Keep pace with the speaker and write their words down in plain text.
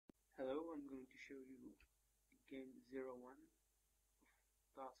to show you game 01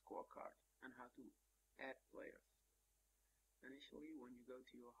 of .ScoreCard and how to add players. Initially, when you go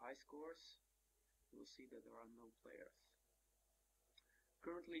to your high scores, you will see that there are no players.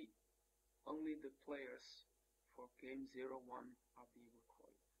 Currently, only the players for game 01 are being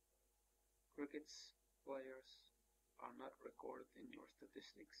recorded. Cricket's players are not recorded in your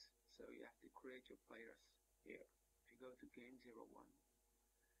statistics, so you have to create your players here. If you go to game 01,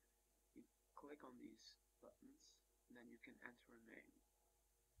 you click on these buttons, and then you can enter a name.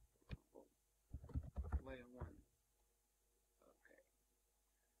 For example, player 1. Okay.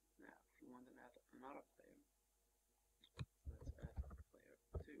 Now, if you want to add another player, let's add player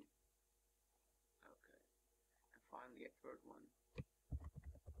 2. Okay. And finally a third one.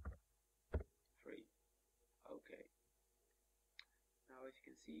 3. Okay. Now as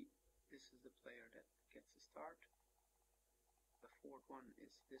you can see, this is the player that gets a start. The fourth one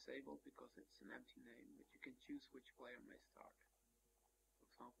is disabled because it's an empty name, but you can choose which player may start. For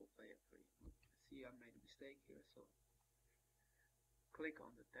example, player 3. See, I made a mistake here, so click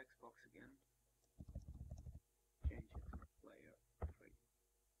on the text box again, change it to player 3.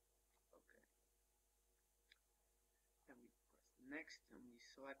 Okay. And we press next and we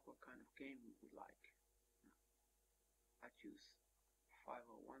select what kind of game we would like. I choose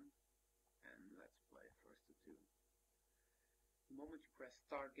 501 and let's play first to 2. The moment you press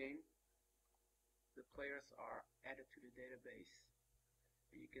start game, the players are added to the database,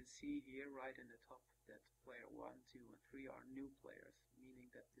 and you can see here right in the top that player 1, 2 and 3 are new players,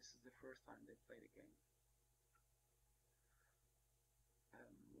 meaning that this is the first time they play the game.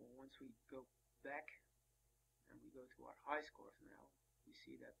 Once we go back and we go to our high scores now, we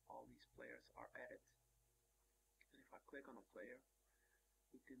see that all these players are added. And if I click on a player,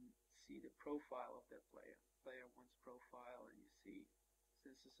 you can see the profile of that player. Player 1's profile, and you see,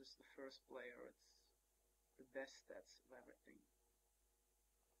 since this is the first player, it's the best stats of everything.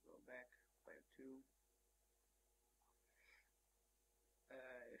 Go back, player 2.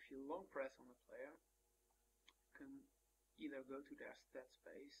 If you long press on the player, you can either go to their stats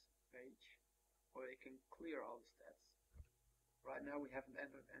page, or you can clear all the stats. Right now we haven't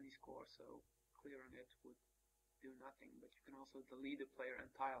entered any score, so clearing it would do nothing, but you can also delete a player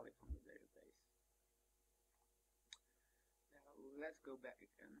entirely from the database. Now let's go back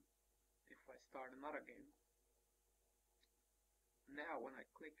again. If I start another game, now when I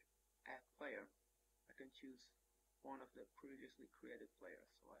click add player, I can choose one of the previously created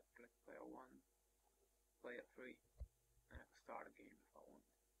players. So I click player 1, player 3, and I can start a game if I want.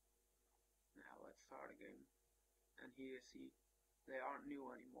 Now let's start a game, and here you see they aren't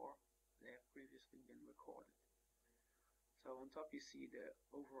new anymore, they have previously been recorded. So on top you see the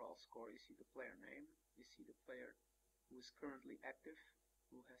overall score, you see the player name, you see the player who is currently active,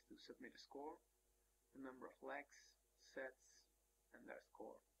 who has to submit a score, the number of legs, sets, and their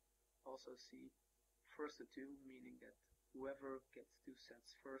score. Also see first to 2, meaning that whoever gets 2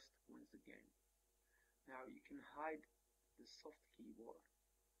 sets first wins the game. Now you can hide the soft keyboard,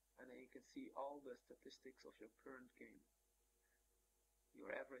 and then you can see all the statistics of your current game.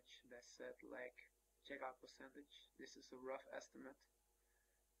 Your average, best set, leg, checkout percentage. This is a rough estimate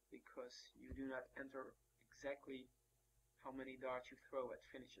because you do not enter exactly how many darts you throw at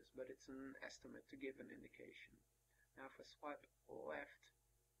finishes, but it's an estimate to give an indication. Now if I swipe left,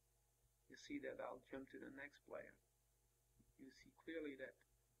 you see that I'll jump to the next player. You see clearly that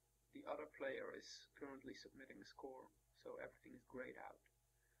the other player is currently submitting a score, so everything is grayed out.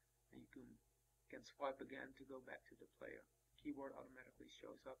 And you can swipe again to go back to the player. The keyboard automatically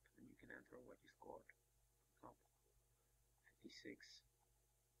shows up and you can enter what you scored. For example, 56.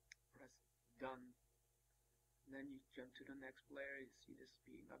 Press done. And then you jump to the next player. You see this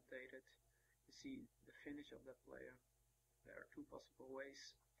being updated. You see the finish of that player. There are 2 possible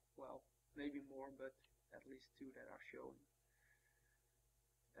ways. Well, maybe more, but at least 2 that are shown.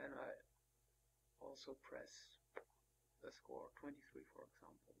 And I also press the score 23, for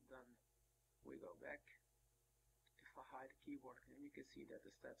example. Done. We go back. If I hide the keyboard again, you can see that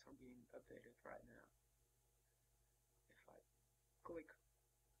the stats are being updated right now. If I click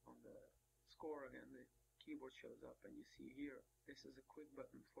on the score again, the keyboard shows up, and you see here, this is a quick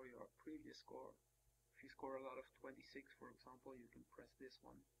button for your previous score. If you score a lot of 26, for example, you can press this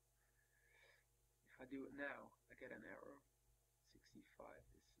one. If I do it now, I get an error. 65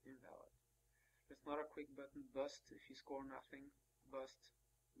 is invalid. There's not a quick button, bust, if you score nothing, bust,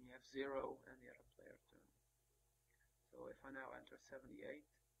 you have 0 and the other player turn. So if I now enter 78,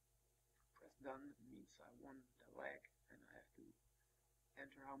 press done, it means I won the leg, and I have to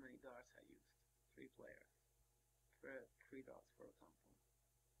enter how many darts I used. 3 players. 3 dots, for example.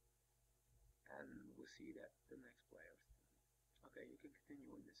 see that the next players. Okay, you can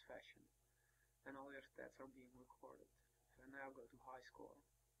continue in this fashion, and all your stats are being recorded. If I now go to high score,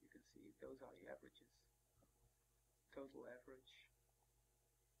 you can see those are the averages. Total average,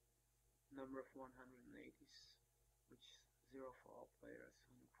 number of 180s, which is 0 for all players,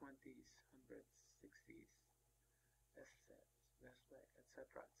 120s, 160s, best sets, best leg,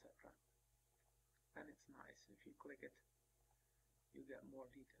 etc., etc. And it's nice. If you click it, you get more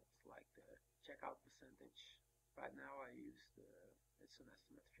details like the checkout percentage. Right now I use it's an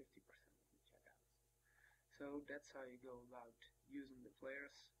estimate 50% of the checkouts. So that's how you go about using the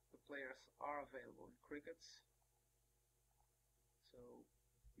players. The players are available in crickets, so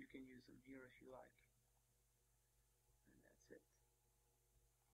you can use them here if you like.